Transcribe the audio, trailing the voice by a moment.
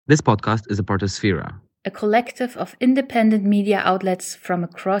This podcast is a part of Sphera, a collective of independent media outlets from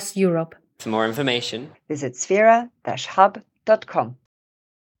across Europe. For more information, visit sphera-hub.com.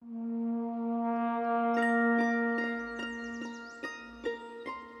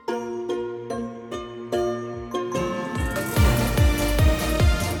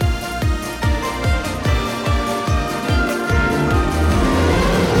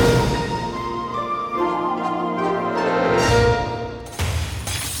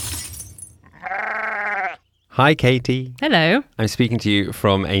 Hi, Katie. Hello. I'm speaking to you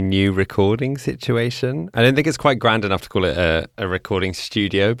from a new recording situation. I don't think it's quite grand enough to call it a recording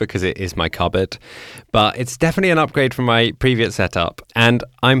studio because it is my cupboard, but it's definitely an upgrade from my previous setup. And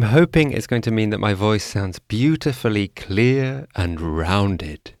I'm hoping it's going to mean that my voice sounds beautifully clear and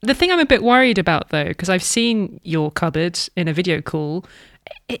rounded. The thing I'm a bit worried about, though, because I've seen your cupboard in a video call,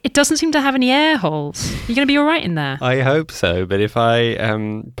 it doesn't seem to have any air holes. You're going to be all right in there? I hope so, but if I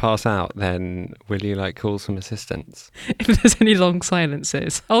pass out, then will you call some assistance? If there's any long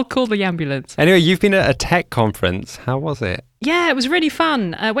silences, I'll call the ambulance. Anyway, you've been at a tech conference. How was it? Yeah, it was really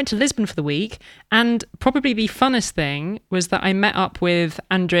fun. I went to Lisbon for the week, and probably the funnest thing was that I met up with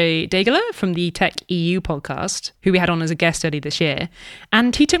André Degeler from the Tech EU podcast, who we had on as a guest earlier this year,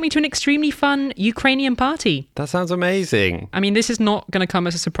 and he took me to an extremely fun Ukrainian party. That sounds amazing. I mean, this is not going to come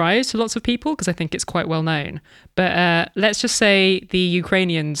as a surprise to lots of people because I think it's quite well known, but let's just say the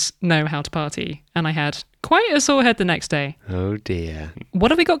Ukrainians know how to party, and I had quite a sore head the next day. Oh dear. What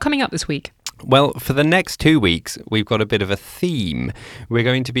have we got coming up this week? Well, for the next 2 weeks, we've got a bit of a theme. We're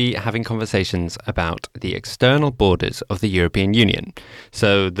going to be having conversations about the external borders of the European Union.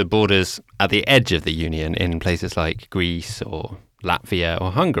 So the borders at the edge of the Union in places like Greece or Latvia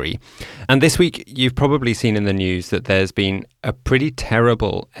or Hungary. And this week, you've probably seen in the news that there's been a pretty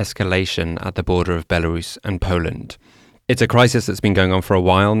terrible escalation at the border of Belarus and Poland. It's a crisis that's been going on for a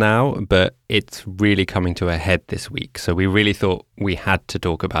while now, but it's really coming to a head this week. So we really thought we had to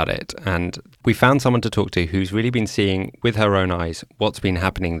talk about it. And we found someone to talk to who's really been seeing with her own eyes what's been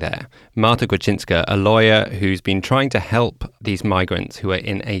happening there. Marta Górczyńska, a lawyer who's been trying to help these migrants who are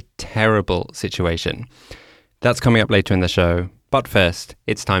in a terrible situation. That's coming up later in the show. But first,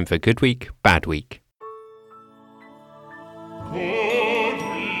 it's time for Good Week, Bad Week. Good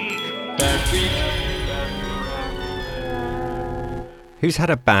week, bad week. Who's had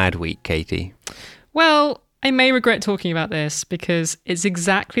a bad week, Katie? Well, I may regret talking about this because it's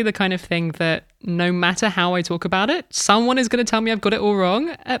exactly the kind of thing that no matter how I talk about it, someone is going to tell me I've got it all wrong,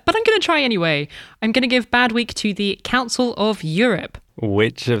 but I'm going to try anyway. I'm going to give bad week to the Council of Europe.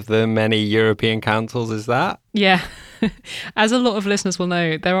 Which of the many European councils is that? Yeah, as a lot of listeners will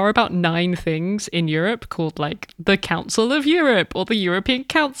know, there are about 9 things in Europe called the Council of Europe or the European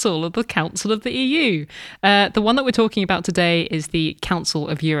Council or the Council of the EU. The one that we're talking about today is the Council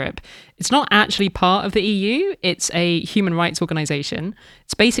of Europe. It's not actually part of the EU. It's a human rights organization.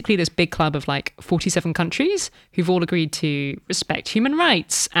 It's basically this big club of 47 countries who've all agreed to respect human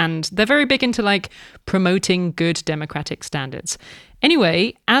rights. And they're very big into promoting good democratic standards.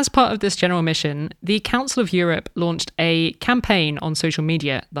 Anyway, as part of this general mission, the Council of Europe launched a campaign on social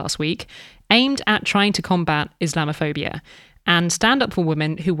media last week aimed at trying to combat Islamophobia and stand up for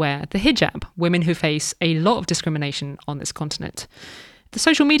women who wear the hijab, women who face a lot of discrimination on this continent. The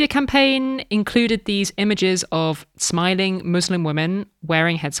social media campaign included these images of smiling Muslim women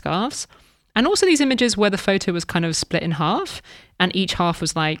wearing headscarves, and also these images where the photo was kind of split in half, and each half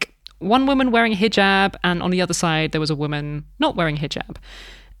was one woman wearing a hijab, and on the other side, there was a woman not wearing a hijab.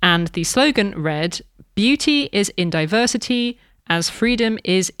 And the slogan read, "Beauty is in diversity as freedom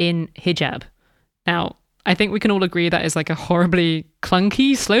is in hijab." Now, I think we can all agree that is a horribly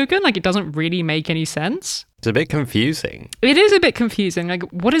clunky slogan. It doesn't really make any sense. It's a bit confusing. It is a bit confusing.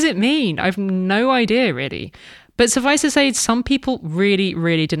 What does it mean? I've no idea, really. But suffice to say, some people really,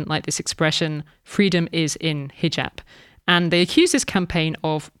 really didn't like this expression, freedom is in hijab. And they accused this campaign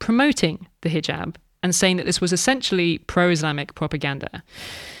of promoting the hijab and saying that this was essentially pro-Islamic propaganda.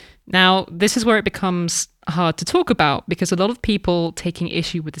 Now, this is where it becomes hard to talk about because a lot of people taking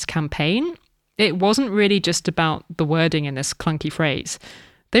issue with this campaign, it wasn't really just about the wording in this clunky phrase.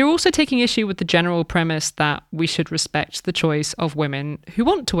 They were also taking issue with the general premise that we should respect the choice of women who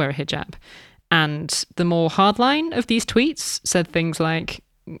want to wear a hijab. And the more hardline of these tweets said things like,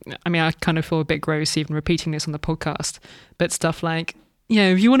 I kind of feel a bit gross even repeating this on the podcast, but stuff like,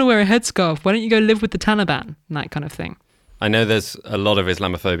 if you want to wear a headscarf, why don't you go live with the Taliban? And that kind of thing. I know there's a lot of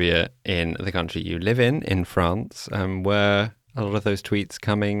Islamophobia in the country you live in France. Were a lot of those tweets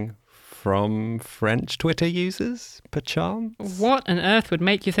coming from French Twitter users, perchance? What on earth would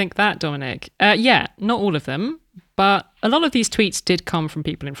make you think that, Dominic? Yeah, not all of them, But a lot of these tweets did come from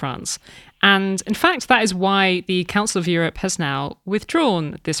people in France. And in fact, that is why the Council of Europe has now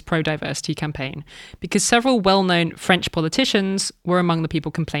withdrawn this pro-diversity campaign, because several well-known French politicians were among the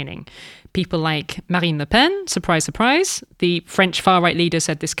people complaining. People like Marine Le Pen, surprise, surprise, the French far-right leader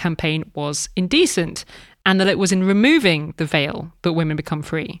said this campaign was indecent and that it was in removing the veil that women become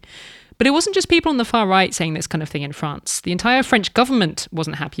free. But it wasn't just people on the far right saying this kind of thing in France. The entire French government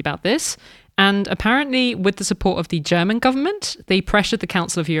wasn't happy about this. And apparently, with the support of the German government, they pressured the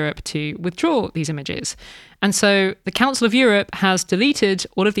Council of Europe to withdraw these images. And so the Council of Europe has deleted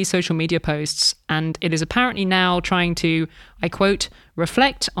all of these social media posts, and it is apparently now trying to, I quote,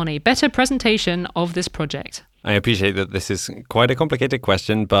 reflect on a better presentation of this project. I appreciate that this is quite a complicated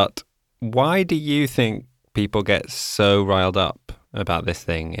question, but why do you think people get so riled up about this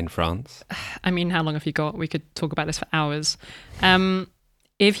thing in France? I mean, how long have you got? We could talk about this for hours.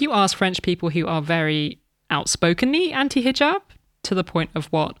 If you ask French people who are very outspokenly anti-hijab, to the point of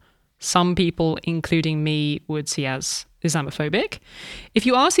what some people, including me, would see as Islamophobic, if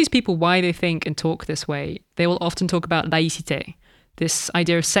you ask these people why they think and talk this way, they will often talk about laïcité, this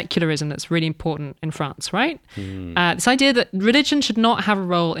idea of secularism that's really important in France, right? This idea that religion should not have a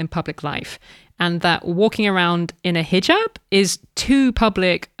role in public life, and that walking around in a hijab is too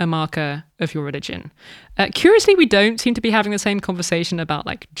public a marker of your religion. Curiously, we don't seem to be having the same conversation about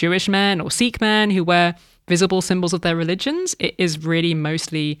like Jewish men or Sikh men who wear visible symbols of their religions. It is really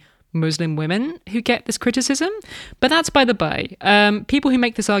mostly Muslim women who get this criticism. But that's by the by. People who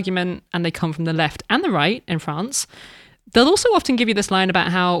make this argument, and they come from the left and the right in France, they'll also often give you this line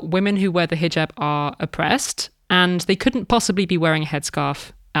about how women who wear the hijab are oppressed and they couldn't possibly be wearing a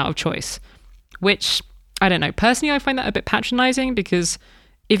headscarf out of choice. Which, I don't know, personally I find that a bit patronizing, because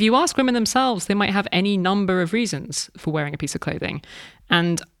if you ask women themselves, they might have any number of reasons for wearing a piece of clothing.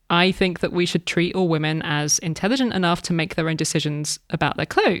 And I think that we should treat all women as intelligent enough to make their own decisions about their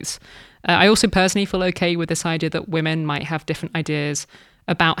clothes. I also personally feel okay with this idea that women might have different ideas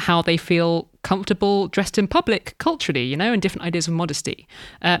about how they feel comfortable dressed in public culturally, you know, and different ideas of modesty.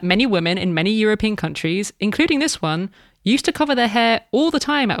 Many women in many European countries, including this one, used to cover their hair all the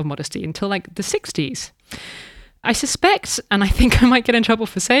time out of modesty until like the 60s. I suspect, and I think I might get in trouble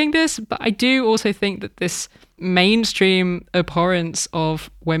for saying this, but I do also think that this mainstream abhorrence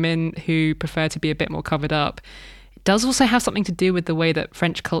of women who prefer to be a bit more covered up does also have something to do with the way that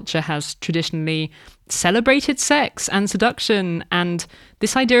French culture has traditionally celebrated sex and seduction, and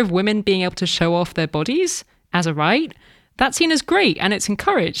this idea of women being able to show off their bodies as a right, that's seen as great and it's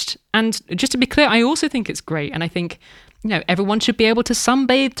encouraged. And just to be clear, I also think it's great, and I think, you know, everyone should be able to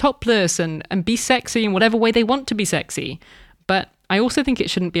sunbathe topless and be sexy in whatever way they want to be sexy. But I also think it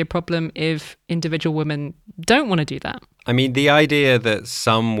shouldn't be a problem if individual women don't want to do that. I mean, the idea that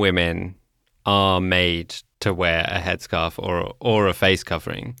some women are made to wear a headscarf or a face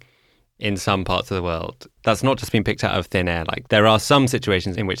covering in some parts of the world, that's not just been picked out of thin air. Like, there are some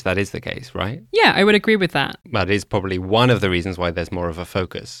situations in which that is the case, right? Yeah, I would agree with that. That is probably one of the reasons why there's more of a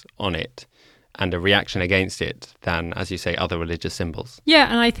focus on it and a reaction against it than, as you say, other religious symbols.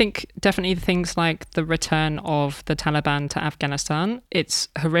 Yeah, and I think definitely things like the return of the Taliban to Afghanistan, it's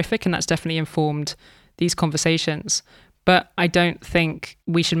horrific, and that's definitely informed these conversations. But I don't think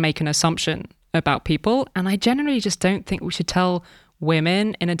we should make an assumption about people, and I generally just don't think we should tell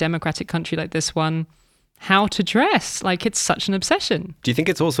women in a democratic country like this one how to dress. Like, it's such an obsession. Do you think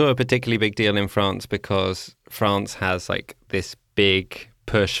it's also a particularly big deal in France because France has like this big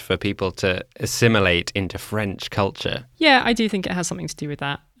push for people to assimilate into French culture? Yeah, I do think it has something to do with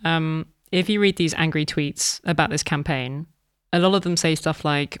that. If you read these angry tweets about this campaign, a lot of them say stuff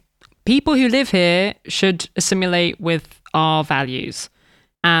like, people who live here should assimilate with our values.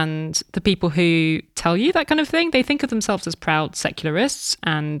 And the people who tell you that kind of thing, they think of themselves as proud secularists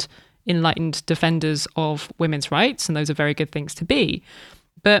and enlightened defenders of women's rights, and those are very good things to be.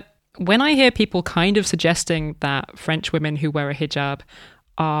 But when I hear people kind of suggesting that French women who wear a hijab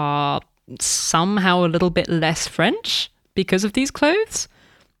are somehow a little bit less French because of these clothes,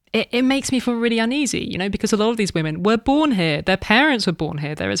 it makes me feel really uneasy, you know, because a lot of these women were born here, their parents were born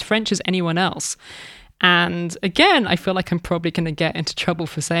here, they're as French as anyone else. And again, I feel like I'm probably going to get into trouble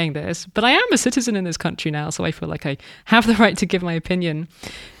for saying this, but I am a citizen in this country now, so I feel like I have the right to give my opinion.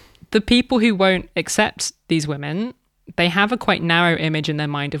 The people who won't accept these women, they have a quite narrow image in their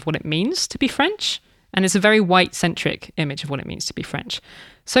mind of what it means to be French, and it's a very white-centric image of what it means to be French.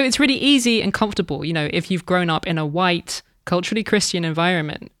 So it's really easy and comfortable, you know, if you've grown up in a white, culturally Christian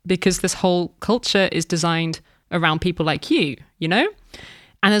environment, because this whole culture is designed around people like you know?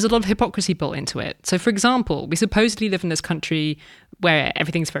 And there's a lot of hypocrisy built into it. So, for example, we supposedly live in this country where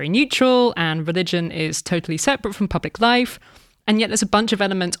everything's very neutral and religion is totally separate from public life. And yet there's a bunch of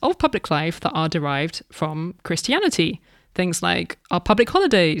elements of public life that are derived from Christianity. Things like our public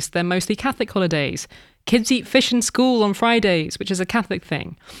holidays, they're mostly Catholic holidays. Kids eat fish in school on Fridays, which is a Catholic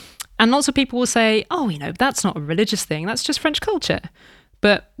thing. And lots of people will say, oh, that's not a religious thing, that's just French culture.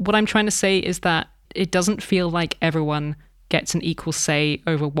 But what I'm trying to say is that it doesn't feel like everyone gets an equal say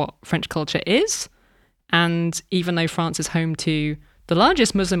over what French culture is. And even though France is home to the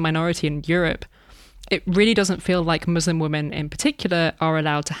largest Muslim minority in Europe, it really doesn't feel like Muslim women in particular are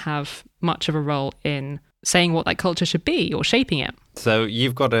allowed to have much of a role in saying what that culture should be or shaping it. So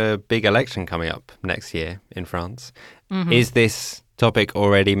you've got a big election coming up next year in France. Mm-hmm. Is this topic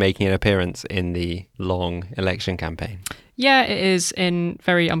already making an appearance in the long election campaign? Yeah, it is in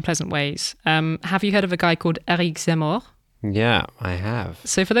very unpleasant ways. Have you heard of a guy called Éric Zemmour? Yeah, I have.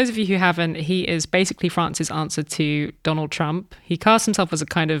 So for those of you who haven't, he is basically France's answer to Donald Trump. He casts himself as a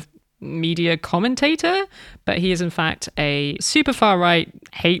kind of media commentator, but he is in fact a super far-right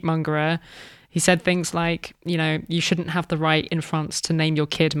hate mongerer. He said things like, you shouldn't have the right in France to name your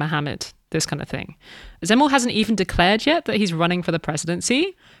kid Mohammed, this kind of thing. Zemmour hasn't even declared yet that he's running for the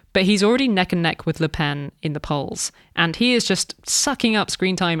presidency, but he's already neck and neck with Le Pen in the polls. And he is just sucking up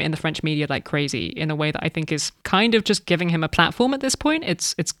screen time in the French media like crazy in a way that I think is kind of just giving him a platform at this point.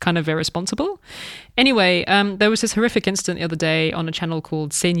 It's kind of irresponsible. Anyway, there was this horrific incident the other day on a channel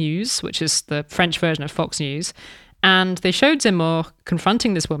called CNews, which is the French version of Fox News. And they showed Zemmour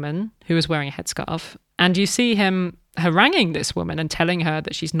confronting this woman who was wearing a headscarf. And you see him haranguing this woman and telling her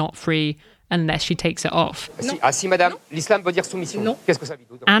that she's not free unless she takes it off. Si madame, l'islam veut dire soumission. Qu'est-ce que ça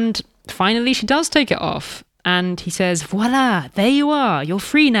veut dire? And finally she does take it off. And he says, voilà, there you are, you're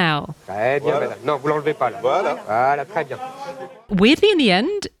free now. Très bien, madame. Non, vous l'enlevez pas là. Voilà, très bien. Weirdly, in the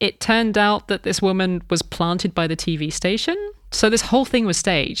end, it turned out that this woman was planted by the TV station. So this whole thing was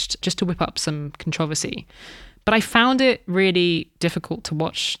staged just to whip up some controversy. But I found it really difficult to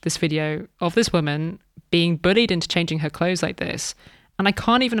watch this video of this woman being bullied into changing her clothes like this. And I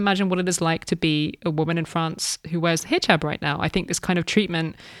can't even imagine what it is like to be a woman in France who wears the hijab right now. I think this kind of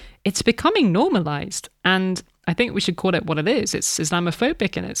treatment, it's becoming normalized. And I think we should call it what it is. It's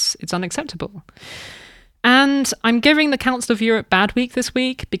Islamophobic and it's unacceptable. And I'm giving the Council of Europe bad week this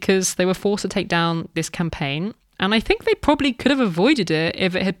week because they were forced to take down this campaign. And I think they probably could have avoided it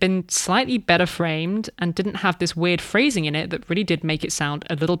if it had been slightly better framed and didn't have this weird phrasing in it that really did make it sound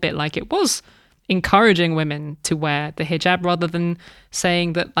a little bit like it was encouraging women to wear the hijab rather than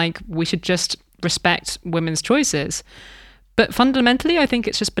saying that we should just respect women's choices. But fundamentally, I think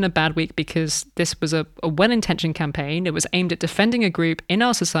it's just been a bad week because this was a well-intentioned campaign. It was aimed at defending a group in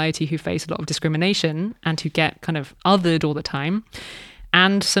our society who face a lot of discrimination and who get kind of othered all the time.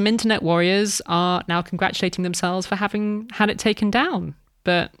 And some internet warriors are now congratulating themselves for having had it taken down.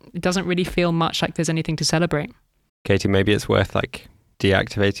 But it doesn't really feel much like there's anything to celebrate. Katie, maybe it's worth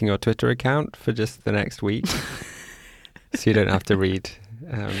deactivating your Twitter account for just the next week. So you don't have to read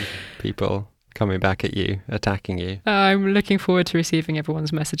people coming back at you, attacking you. I'm looking forward to receiving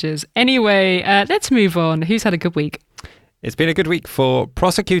everyone's messages. Anyway, let's move on. Who's had a good week? It's been a good week for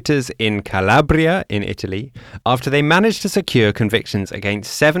prosecutors in Calabria in Italy after they managed to secure convictions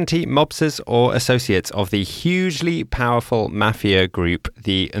against 70 mobsters or associates of the hugely powerful mafia group,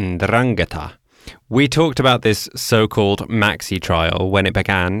 the 'Ndrangheta. We talked about this so-called Maxi trial when it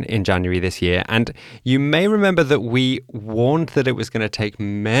began in January this year, and you may remember that we warned that it was going to take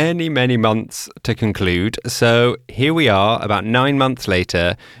many, many months to conclude. So here we are, about 9 months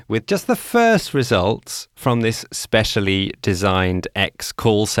later, with just the first results from this specially designed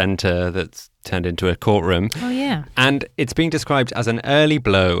ex-call centre that's turned into a courtroom. Oh, yeah. And it's being described as an early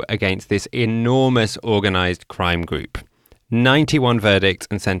blow against this enormous organised crime group. 91 verdicts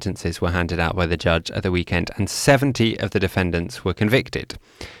and sentences were handed out by the judge at the weekend, and 70 of the defendants were convicted.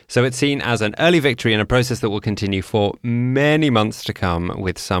 So it's seen as an early victory in a process that will continue for many months to come,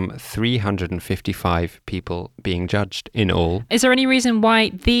 with some 355 people being judged in all. Is there any reason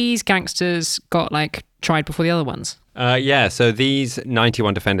why these gangsters got tried before the other ones? Yeah, so these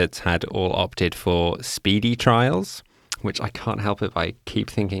 91 defendants had all opted for speedy trials, which I can't help it. I keep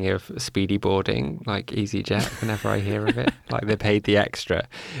thinking of speedy boarding, like EasyJet, whenever I hear of it. Like they paid the extra,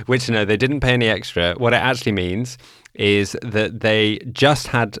 which no, they didn't pay any extra. What it actually means is that they just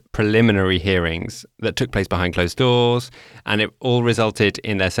had preliminary hearings that took place behind closed doors, and it all resulted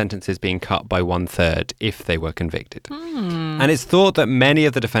in their sentences being cut by 1/3 if they were convicted. And it's thought that many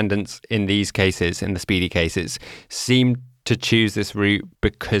of the defendants in these cases, in the speedy cases, seemed to choose this route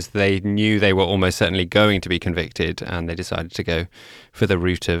because they knew they were almost certainly going to be convicted, and they decided to go for the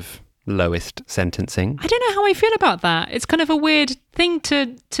route of lowest sentencing. I don't know how I feel about that. It's kind of a weird thing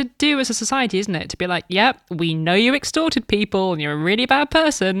to do as a society, isn't it? To be like, yep, we know you extorted people and you're a really bad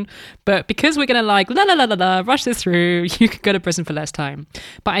person, but because we're going to rush this through, you could go to prison for less time.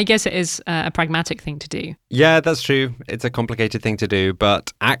 But I guess it is a pragmatic thing to do. Yeah, that's true. It's a complicated thing to do,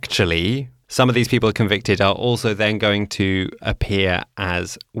 but actually, some of these people convicted are also then going to appear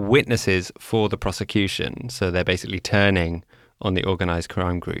as witnesses for the prosecution. So they're basically turning on the organised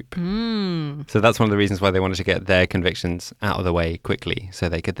crime group. So that's one of the reasons why they wanted to get their convictions out of the way quickly so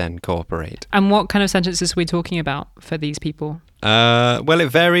they could then cooperate. And what kind of sentences are we talking about for these people? Well, it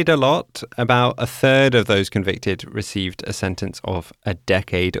varied a lot. About a third of those convicted received a sentence of a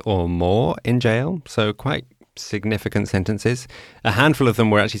decade or more in jail, so quite significant sentences. A handful of them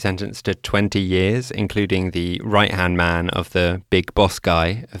were actually sentenced to 20 years, including the right-hand man of the big boss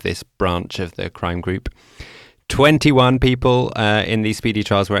guy of this branch of the crime group. 21 people in these speedy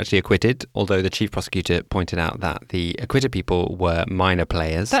trials were actually acquitted, although the chief prosecutor pointed out that the acquitted people were minor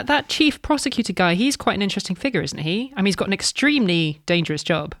players. That chief prosecutor guy, he's quite an interesting figure, isn't he? I mean, he's got an extremely dangerous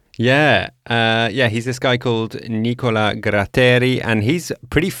job. Yeah, he's this guy called Nicola Gratteri, and he's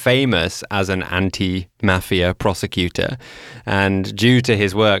pretty famous as an anti-mafia prosecutor. And due to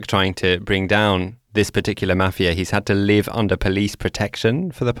his work trying to bring down this particular mafia, he's had to live under police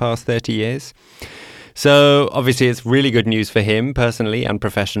protection for the past 30 years. So obviously it's really good news for him personally and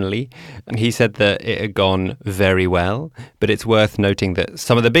professionally. And he said that it had gone very well, but it's worth noting that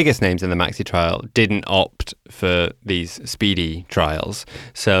some of the biggest names in the Maxi trial didn't opt for these speedy trials.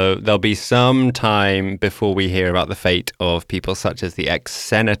 So there'll be some time before we hear about the fate of people such as the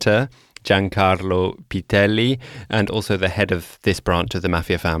ex-senator Giancarlo Pitelli, and also the head of this branch of the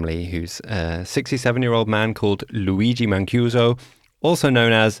mafia family, who's a 67-year-old man called Luigi Mancuso, also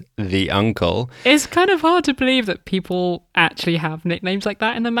known as the Uncle. It's kind of hard to believe that people actually have nicknames like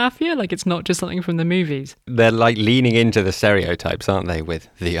that in the mafia. Like, it's not just something from the movies. They're like leaning into the stereotypes, aren't they, with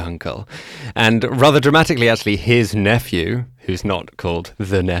the Uncle? And rather dramatically, actually, his nephew, who's not called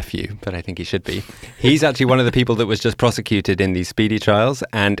the nephew, but I think he should be, he's actually one of the people that was just prosecuted in these speedy trials,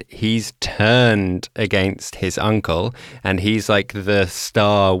 and he's turned against his uncle, and he's like the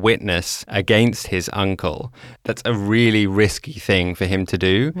star witness against his uncle. That's a really risky thing for him to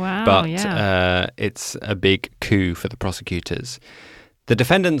do, but it's a big coup for the prosecutors. The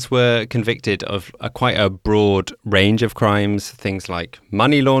defendants were convicted of quite a broad range of crimes, things like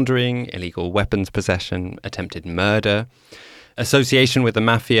money laundering, illegal weapons possession, attempted murder, association with the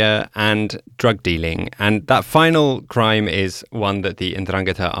mafia, and drug dealing. And that final crime is one that the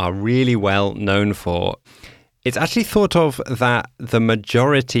 'Ndrangheta are really well known for. It's actually thought of that the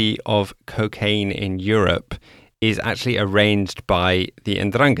majority of cocaine in Europe is actually arranged by the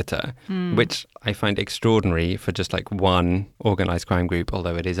 'Ndrangheta, which I find extraordinary for just like one organised crime group,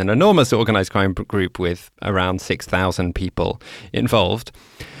 although it is an enormous organised crime group with around 6,000 people involved.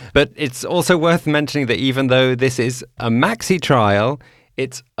 But it's also worth mentioning that even though this is a maxi trial,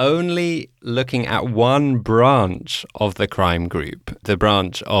 it's only looking at one branch of the crime group, the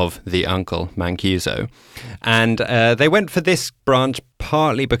branch of the Uncle Mancuso. And they went for this branch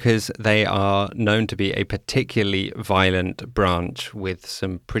partly because they are known to be a particularly violent branch with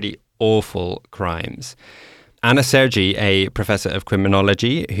some pretty awful crimes. Anna Sergi, a professor of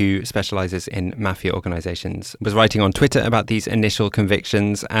criminology who specializes in mafia organizations, was writing on Twitter about these initial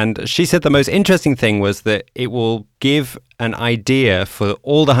convictions, and she said the most interesting thing was that it will give an idea for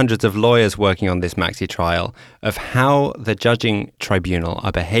all the hundreds of lawyers working on this maxi trial of how the judging tribunal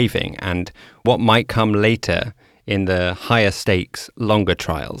are behaving and what might come later in the higher stakes, longer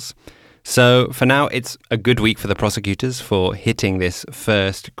trials. So for now, it's a good week for the prosecutors for hitting this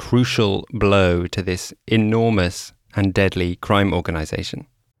first crucial blow to this enormous and deadly crime organization.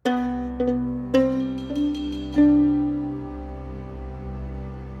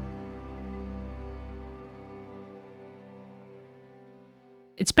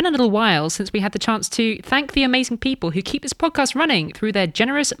 It's been a little while since we had the chance to thank the amazing people who keep this podcast running through their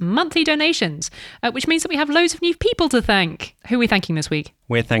generous monthly donations, which means that we have loads of new people to thank. Who are we thanking this week?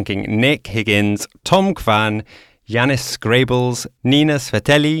 We're thanking Nick Higgins, Tom Kvan, Yanis Scrables, Nina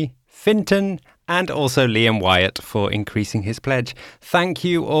Svetelli, Finton, and also Liam Wyatt for increasing his pledge. Thank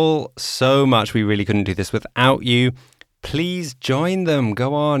you all so much. We really couldn't do this without you. Please join them.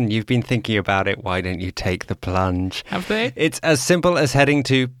 Go on. You've been thinking about it. Why don't you take the plunge? Have they? It's as simple as heading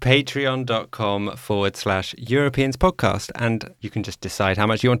to patreon.com/Europeans podcast, and you can just decide how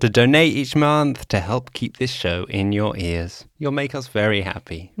much you want to donate each month to help keep this show in your ears. You'll make us very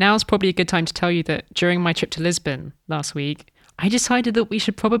happy. Now's probably a good time to tell you that during my trip to Lisbon last week, I decided that we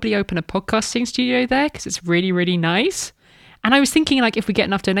should probably open a podcasting studio there because it's really, really nice. And I was thinking, like, if we get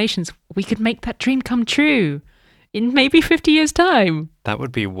enough donations, we could make that dream come true in maybe 50 years' time. That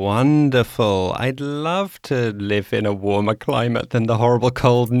would be wonderful. I'd love to live in a warmer climate than the horrible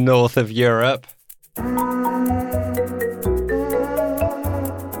cold north of Europe.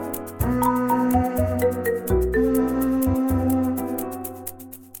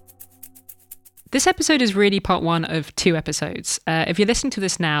 This episode is really part one of 2 episodes. If you're listening to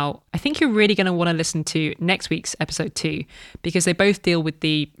this now, I think you're really going to want to listen to next week's episode 2, because they both deal with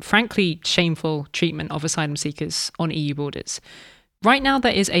the frankly shameful treatment of asylum seekers on EU borders. Right now,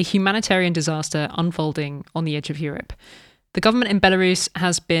 there is a humanitarian disaster unfolding on the edge of Europe. The government in Belarus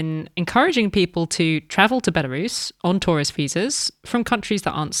has been encouraging people to travel to Belarus on tourist visas from countries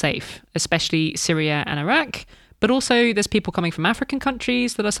that aren't safe, especially Syria and Iraq. But also there's people coming from African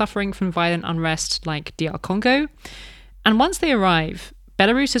countries that are suffering from violent unrest like DR Congo. And once they arrive,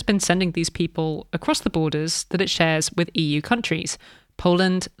 Belarus has been sending these people across the borders that it shares with EU countries,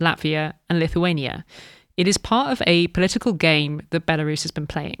 Poland, Latvia, and Lithuania. It is part of a political game that Belarus has been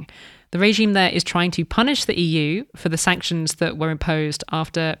playing. The regime there is trying to punish the EU for the sanctions that were imposed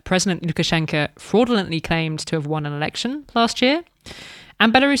after President Lukashenko fraudulently claimed to have won an election last year.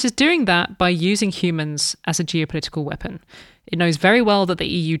 And Belarus is doing that by using humans as a geopolitical weapon. It knows very well that the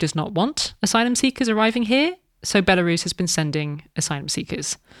EU does not want asylum seekers arriving here, so Belarus has been sending asylum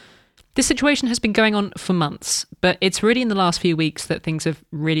seekers. This situation has been going on for months, but it's really in the last few weeks that things have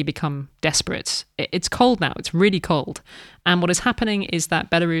really become desperate. It's cold now, it's really cold. And what is happening is that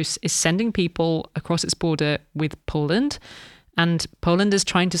Belarus is sending people across its border with Poland, and Poland is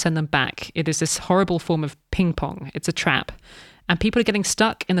trying to send them back. It is this horrible form of ping pong. It's a trap. And people are getting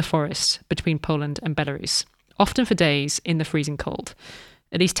stuck in the forest between Poland and Belarus, often for days in the freezing cold.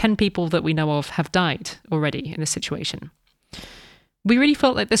 At least 10 people that we know of have died already in this situation. We really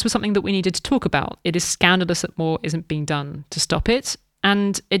felt like this was something that we needed to talk about. It is scandalous that more isn't being done to stop it.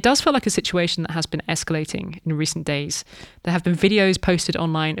 And it does feel like a situation that has been escalating in recent days. There have been videos posted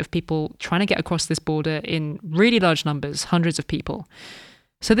online of people trying to get across this border in really large numbers, hundreds of people.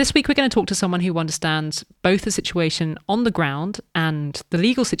 So this week we're going to talk to someone who understands both the situation on the ground and the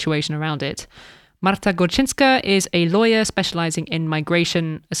legal situation around it. Marta Gorczynska is a lawyer specialising in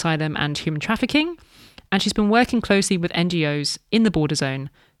migration, asylum and human trafficking, and she's been working closely with NGOs in the border zone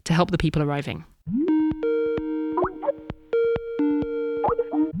to help the people arriving.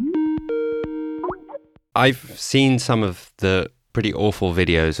 I've seen some of the pretty awful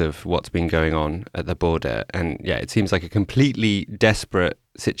videos of what's been going on at the border. And yeah, it seems like a completely desperate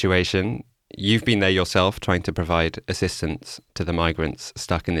situation. You've been there yourself trying to provide assistance to the migrants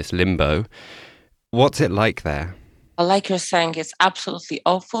stuck in this limbo. What's it like there? Like you're saying, it's absolutely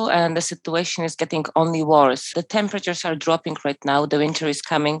awful and the situation is getting only worse. The temperatures are dropping right now. The winter is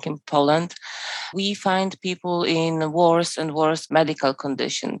coming in Poland. We find people in worse and worse medical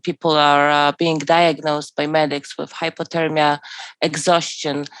condition. People are being diagnosed by medics with hypothermia,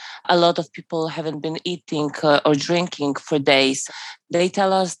 exhaustion. A lot of people haven't been eating or drinking for days. They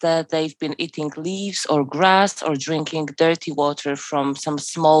tell us that they've been eating leaves or grass or drinking dirty water from some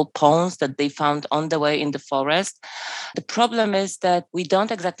small ponds that they found on the way in the forest. The problem is that we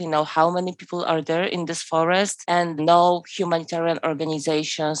don't exactly know how many people are there in this forest, and no humanitarian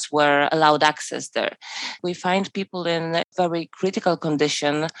organizations were allowed access there. We find people in very critical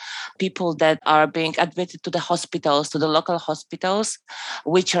condition, people that are being admitted to the hospitals, to the local hospitals,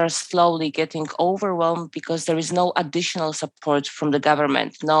 which are slowly getting overwhelmed because there is no additional support from the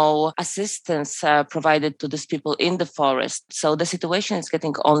government, no assistance provided to these people in the forest. So the situation is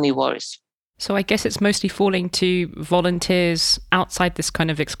getting only worse. So I guess it's mostly falling to volunteers outside this kind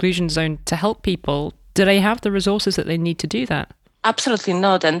of exclusion zone to help people. Do they have the resources that they need to do that? Absolutely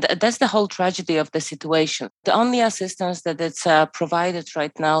not. And that's the whole tragedy of the situation. The only assistance that is provided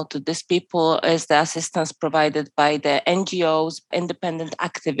right now to these people is the assistance provided by the NGOs, independent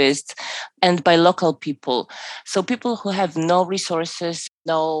activists, and by local people. So people who have no resources,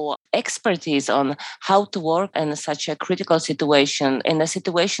 no expertise on how to work in such a critical situation, in a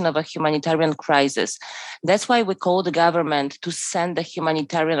situation of a humanitarian crisis. That's why we call the government to send the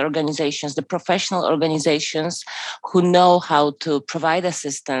humanitarian organizations, the professional organizations who know how to provide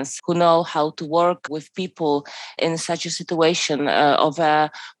assistance, who know how to work with people in such a situation of a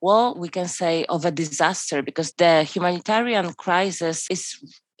disaster, because the humanitarian crisis is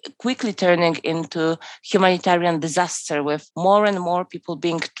quickly turning into humanitarian disaster with more and more people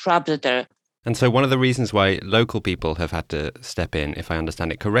being trapped there. And so one of the reasons why local people have had to step in, if I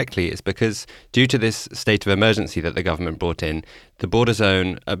understand it correctly, is because due to this state of emergency that the government brought in, the border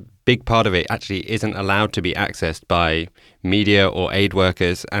zone, a big part of it actually isn't allowed to be accessed by media or aid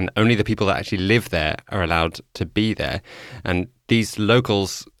workers, and only the people that actually live there are allowed to be there. And these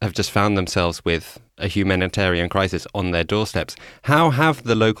locals have just found themselves with a humanitarian crisis on their doorsteps. How have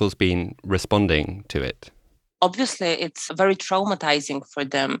the locals been responding to it? Obviously, it's very traumatizing for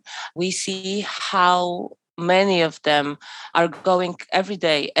them. We see how many of them are going every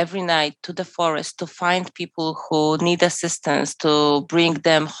day, every night to the forest to find people who need assistance, to bring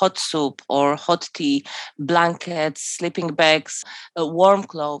them hot soup or hot tea, blankets, sleeping bags, warm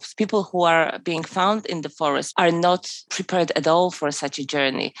clothes. People who are being found in the forest are not prepared at all for such a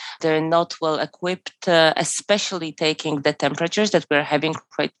journey. They're not well equipped, especially taking the temperatures that we're having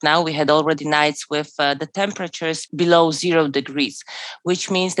right now. We had already nights with the temperatures below 0 degrees,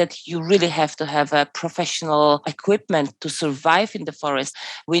 which means that you really have to have a professional equipment to survive in the forest.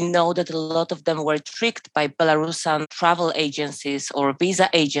 We know that a lot of them were tricked by Belarusian travel agencies or visa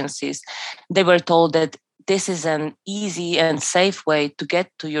agencies. They were told that this is an easy and safe way to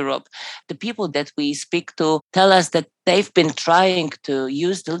get to Europe. The people that we speak to tell us that they've been trying to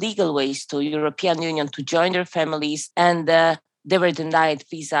use the legal ways to European Union to join their families, and they were denied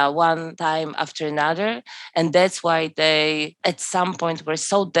visa one time after another. And that's why they, at some point, were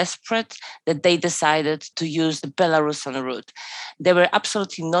so desperate that they decided to use the Belarusian route. They were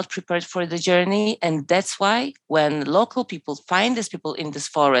absolutely not prepared for the journey. And that's why when local people find these people in this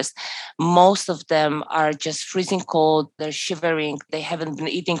forest, most of them are just freezing cold. They're shivering. They haven't been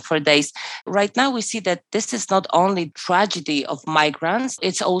eating for days. Right now, we see that this is not only tragedy of migrants,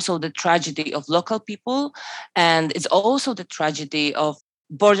 it's also the tragedy of local people. And it's also the tragedy of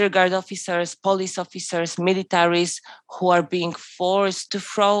border guard officers, police officers, militaries who are being forced to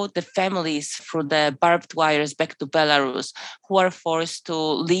throw the families through the barbed wires back to Belarus, who are forced to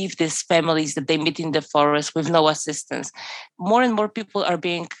leave these families that they meet in the forest with no assistance. More and more people are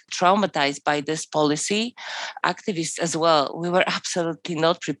being traumatized by this policy. Activists as well. We were absolutely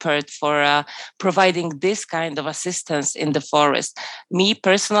not prepared for providing this kind of assistance in the forest. Me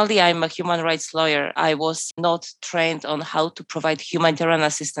personally, I'm a human rights lawyer. I was not trained on how to provide humanitarian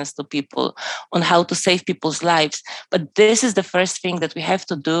assistance to people, on how to save people's lives. But this is the first thing that we have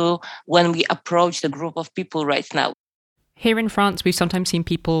to do when we approach the group of people right now. Here in France, we've sometimes seen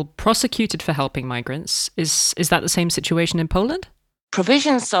people prosecuted for helping migrants. Is that the same situation in Poland?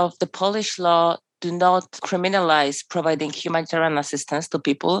 Provisions of the Polish law do not criminalize providing humanitarian assistance to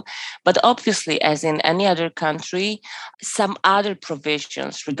people. But obviously, as in any other country, some other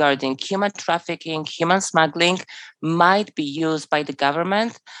provisions regarding human trafficking, human smuggling might be used by the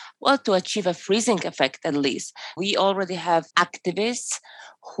government, well, to achieve a freezing effect at least. We already have activists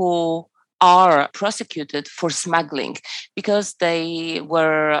who are prosecuted for smuggling because they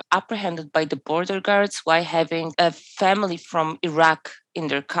were apprehended by the border guards while having a family from Iraq in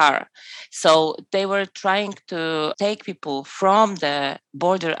their car. So they were trying to take people from the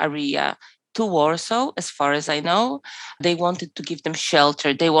border area to Warsaw, as far as I know. They wanted to give them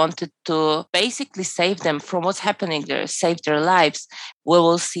shelter. They wanted to basically save them from what's happening there, save their lives. We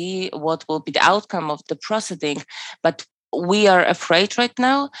will see what will be the outcome of the proceeding. But we are afraid right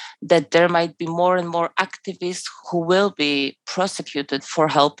now that there might be more and more activists who will be prosecuted for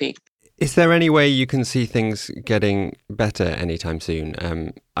helping. Is there any way you can see things getting better anytime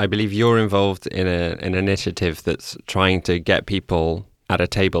soon? I believe you're involved in an initiative that's trying to get people at a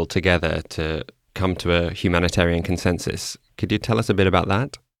table together to come to a humanitarian consensus. Could you tell us a bit about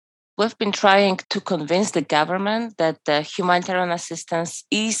that? We've been trying to convince the government that the humanitarian assistance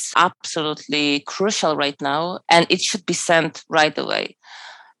is absolutely crucial right now and it should be sent right away.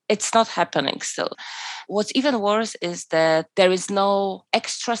 It's not happening still. What's even worse is that there is no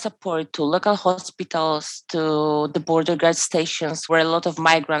extra support to local hospitals, to the border guard stations where a lot of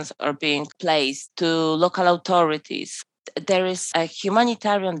migrants are being placed, to local authorities. There is a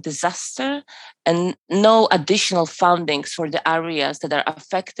humanitarian disaster and no additional fundings for the areas that are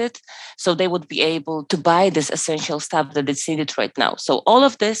affected, so they would be able to buy this essential stuff that is needed right now. So all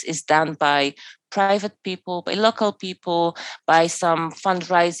of this is done by private people, by local people, by some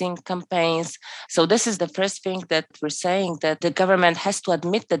fundraising campaigns. So this is the first thing that we're saying, that the government has to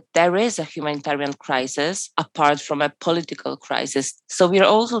admit that there is a humanitarian crisis apart from a political crisis. So we're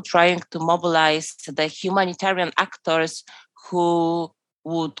also trying to mobilize the humanitarian actors who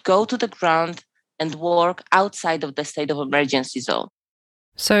would go to the ground and work outside of the state of emergency zone.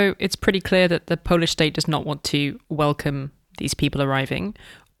 So it's pretty clear that the Polish state does not want to welcome these people arriving.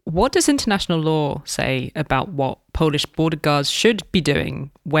 What does international law say about what Polish border guards should be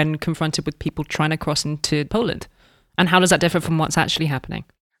doing when confronted with people trying to cross into Poland? And how does that differ from what's actually happening?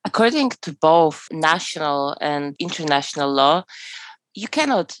 According to both national and international law, you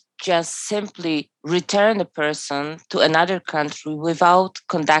cannot just simply return a person to another country without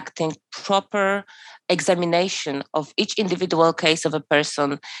conducting proper examination of each individual case of a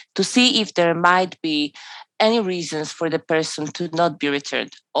person to see if there might be any reasons for the person to not be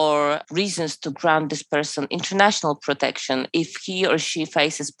returned or reasons to grant this person international protection if he or she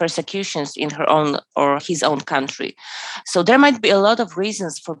faces persecutions in her own or his own country. So there might be a lot of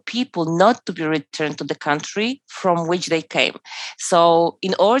reasons for people not to be returned to the country from which they came. So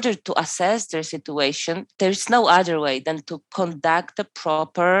in order to assess their situation, there is no other way than to conduct a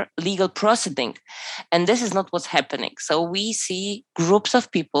proper legal proceeding. And this is not what's happening. So we see groups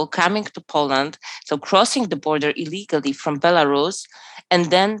of people coming to Poland, so crossing the border illegally from Belarus, and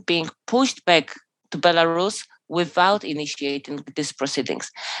then being pushed back to Belarus without initiating these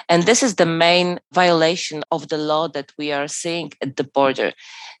proceedings. And this is the main violation of the law that we are seeing at the border.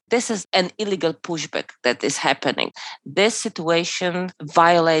 This is an illegal pushback that is happening. This situation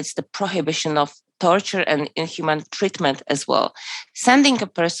violates the prohibition of torture and inhuman treatment as well. Sending a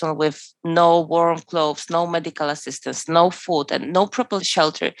person with no warm clothes, no medical assistance, no food, and no proper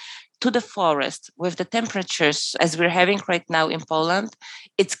shelter to the forest with the temperatures as we're having right now in Poland,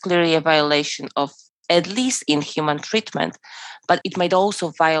 it's clearly a violation of at least inhuman treatment, but it might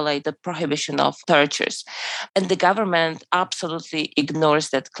also violate the prohibition of tortures. And the government absolutely ignores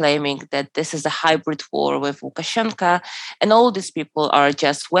that, claiming that this is a hybrid war with Lukashenko, and all these people are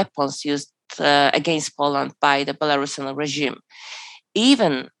just weapons used against Poland by the Belarusian regime.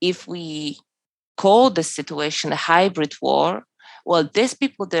 Even if we call this situation a hybrid war, well, these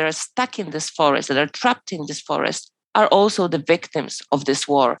people that are stuck in this forest, that are trapped in this forest, are also the victims of this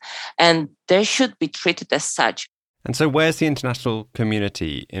war, and they should be treated as such. And so where's the international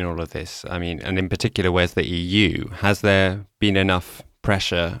community in all of this? I mean, and in particular, where's the EU? Has there been enough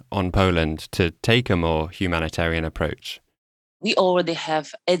pressure on Poland to take a more humanitarian approach? We already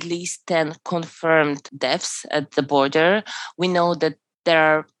have at least 10 confirmed deaths at the border. We know that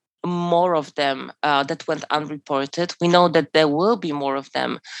there are more of them that went unreported. We know that there will be more of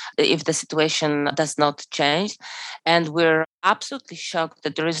them if the situation does not change. And we're absolutely shocked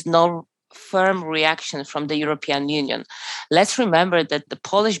that there is no firm reaction from the European Union. Let's remember that the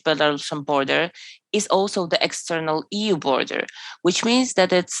Polish-Belarusian border is also the external EU border, which means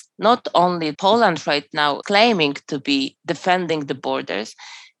that it's not only Poland right now claiming to be defending the borders,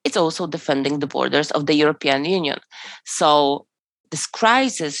 it's also defending the borders of the European Union. So this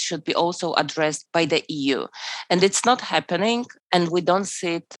crisis should be also addressed by the EU. And it's not happening, and we don't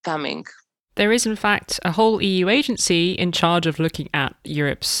see it coming. There is, in fact, a whole EU agency in charge of looking at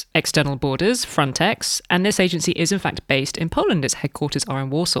Europe's external borders, Frontex, and this agency is, in fact, based in Poland. Its headquarters are in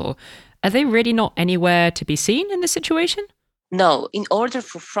Warsaw. Are they really not anywhere to be seen in this situation? No. In order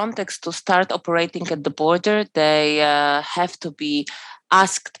for Frontex to start operating at the border, they have to be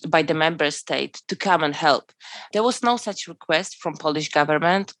asked by the member state to come and help. There was no such request from Polish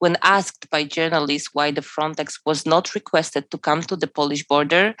government. When asked by journalists why the Frontex was not requested to come to the Polish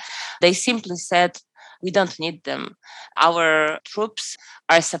border, they simply said, we don't need them. Our troops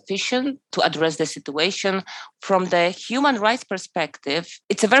are sufficient to address the situation. From the human rights perspective,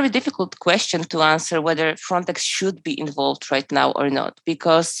 it's a very difficult question to answer whether Frontex should be involved right now or not,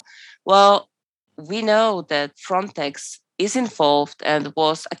 because, well, we know that Frontex is involved and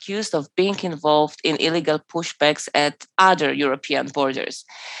was accused of being involved in illegal pushbacks at other European borders.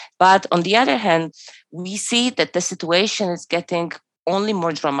 But on the other hand, we see that the situation is getting only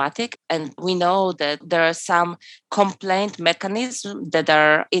more dramatic, and we know that there are some complaint mechanisms that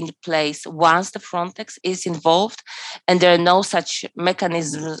are in place once the Frontex is involved, and there are no such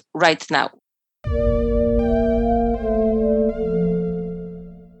mechanisms right now.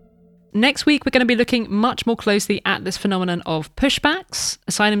 Next week, we're going to be looking much more closely at this phenomenon of pushbacks,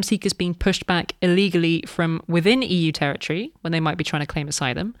 asylum seekers being pushed back illegally from within EU territory when they might be trying to claim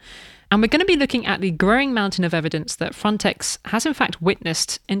asylum. And we're going to be looking at the growing mountain of evidence that Frontex has in fact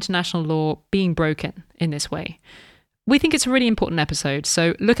witnessed international law being broken in this way. We think it's a really important episode,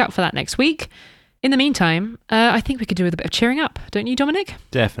 so look out for that next week. In the meantime, I think we could do with a bit of cheering up, don't you, Dominic?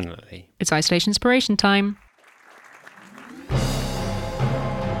 Definitely. It's Isolation Inspiration time.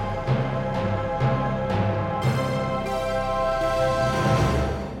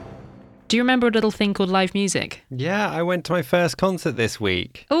 Do you remember a little thing called live music? Yeah, I went to my first concert this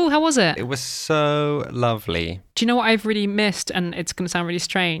week. Oh, how was it? It was so lovely. Do you know what I've really missed? And it's going to sound really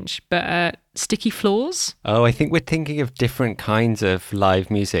strange, but sticky floors? Oh, I think we're thinking of different kinds of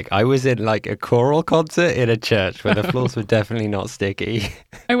live music. I was in like a choral concert in a church where the floors were definitely not sticky.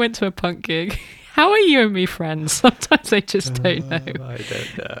 I went to a punk gig. How are you and me friends? Sometimes I just don't know. I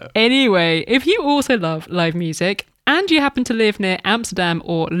don't know. Anyway, if you also love live music and you happen to live near Amsterdam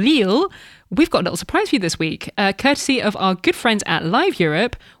or Lille, we've got a little surprise for you this week. Courtesy of our good friends at Live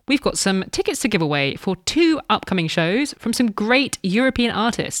Europe, we've got some tickets to give away for 2 upcoming shows from some great European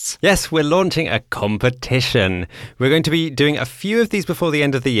artists. Yes, we're launching a competition. We're going to be doing a few of these before the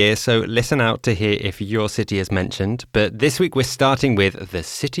end of the year, so listen out to hear if your city is mentioned. But this week we're starting with the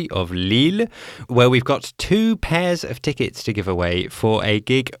city of Lille, where we've got 2 pairs of tickets to give away for a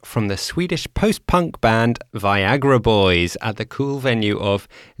gig from the Swedish post-punk band Viagra Boys at the cool venue of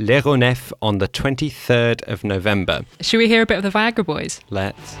L'Aéronef on the 23rd of November. Should we hear a bit of the Viagra Boys?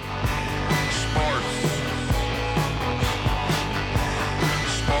 Let's.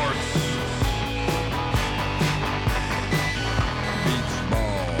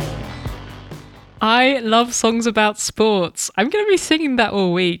 I love songs about sports. I'm going to be singing that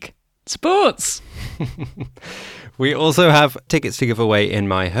all week. Sports! We also have tickets to give away in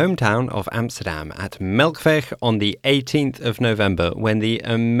my hometown of Amsterdam at Melkweg on the 18th of November when the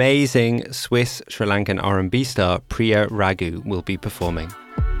amazing Swiss Sri Lankan R&B star Priya Raghu will be performing.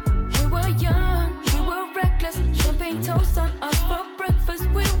 We were young, we were reckless, champagne toast on us for breakfast.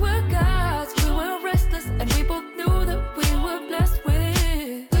 We were gods, we were restless, and we both knew that we were blessed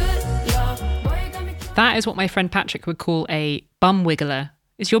with good love. That is what my friend Patrick would call a bum wiggler.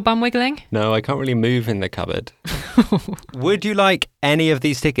 Is your bum wiggling? No, I can't really move in the cupboard. Would you like any of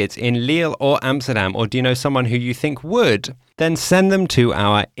these tickets in Lille or Amsterdam, or do you know someone who you think would? Then send them to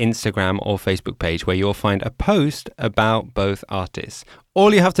our Instagram or Facebook page where you'll find a post about both artists.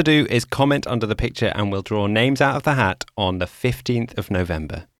 All you have to do is comment under the picture and we'll draw names out of the hat on the 15th of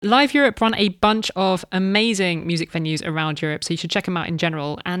November. Live Europe run a bunch of amazing music venues around Europe, so you should check them out in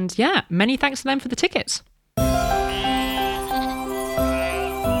general. And yeah, many thanks to them for the tickets.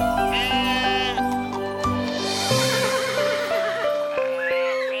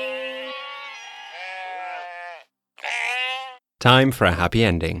 Time for a happy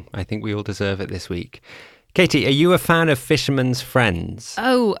ending. I think we all deserve it this week. Katie, are you a fan of Fisherman's Friends?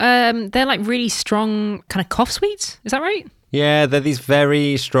 Oh, they're like really strong kind of cough sweets. Is that right? Yeah, they're these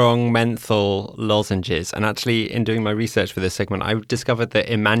very strong menthol lozenges. And actually, in doing my research for this segment, I discovered that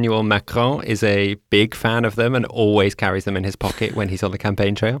Emmanuel Macron is a big fan of them and always carries them in his pocket when he's on the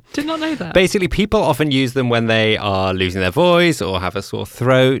campaign trail. Did not know that. Basically, people often use them when they are losing their voice or have a sore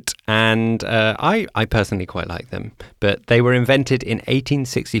throat. And I personally quite like them. But they were invented in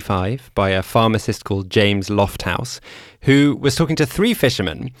 1865 by a pharmacist called James Lofthouse, who was talking to 3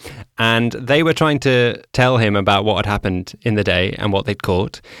 fishermen, and they were trying to tell him about what had happened in the day and what they'd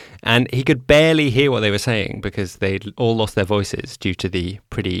caught. And he could barely hear what they were saying because they'd all lost their voices due to the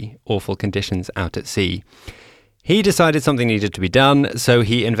pretty awful conditions out at sea. He decided something needed to be done, so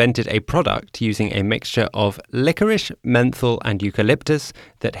he invented a product using a mixture of licorice, menthol, and eucalyptus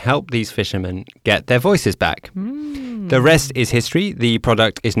that helped these fishermen get their voices back. The rest is history. The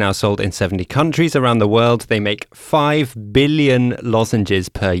product is now sold in 70 countries around the world. They make 5 billion lozenges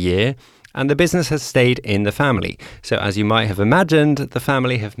per year, and the business has stayed in the family. So as you might have imagined, the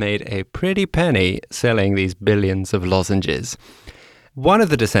family have made a pretty penny selling these billions of lozenges. One of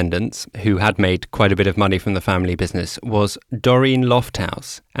the descendants, who had made quite a bit of money from the family business, was Doreen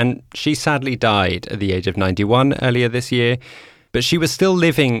Lofthouse, and she sadly died at the age of 91 earlier this year. But she was still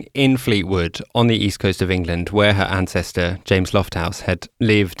living in Fleetwood on the east coast of England, where her ancestor, James Lofthouse, had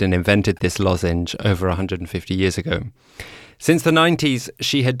lived and invented this lozenge over 150 years ago. Since the 90s,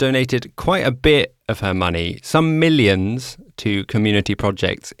 she had donated quite a bit of her money, some millions, to community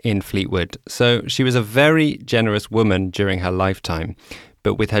projects in Fleetwood. So she was a very generous woman during her lifetime.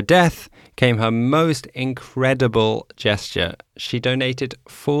 But with her death came her most incredible gesture. She donated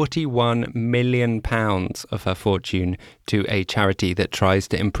 £41 million of her fortune to a charity that tries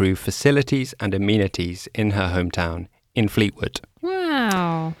to improve facilities and amenities in her hometown in Fleetwood.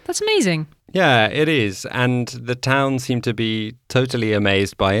 Wow, that's amazing. Yeah, it is. And the town seemed to be totally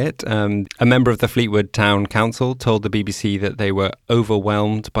amazed by it. A member of the Fleetwood Town Council told the BBC that they were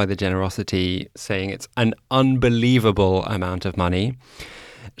overwhelmed by the generosity, saying it's an unbelievable amount of money.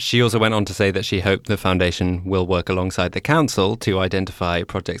 She also went on to say that she hoped the foundation will work alongside the council to identify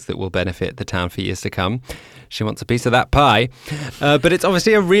projects that will benefit the town for years to come. She wants a piece of that pie. But it's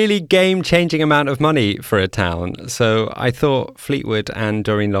obviously a really game-changing amount of money for a town. So I thought Fleetwood and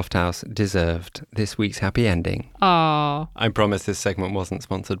Doreen Lofthouse deserved this week's happy ending. Aww. I promise this segment wasn't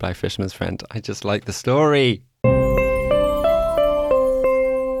sponsored by Fisherman's Friend. I just like the story.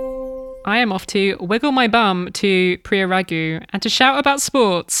 I am off to wiggle my bum to Priya Raghu and to shout about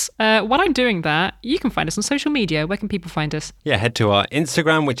sports. While I'm doing that, you can find us on social media. Where can people find us? Yeah, head to our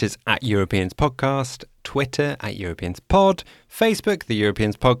Instagram, which is @EuropeansPodcast, Twitter @EuropeansPod, Facebook, The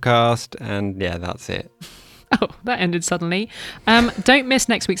Europeans Podcast, and yeah, that's it. Oh, that ended suddenly. Don't miss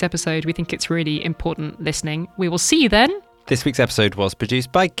next week's episode. We think it's really important listening. We will see you then. This week's episode was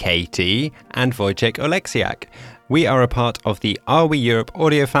produced by Katie and Wojciech Oleksiak. We are a part of the Are We Europe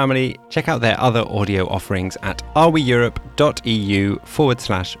audio family. Check out their other audio offerings at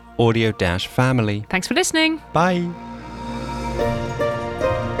areweeurope.eu/audio-family. Thanks for listening. Bye.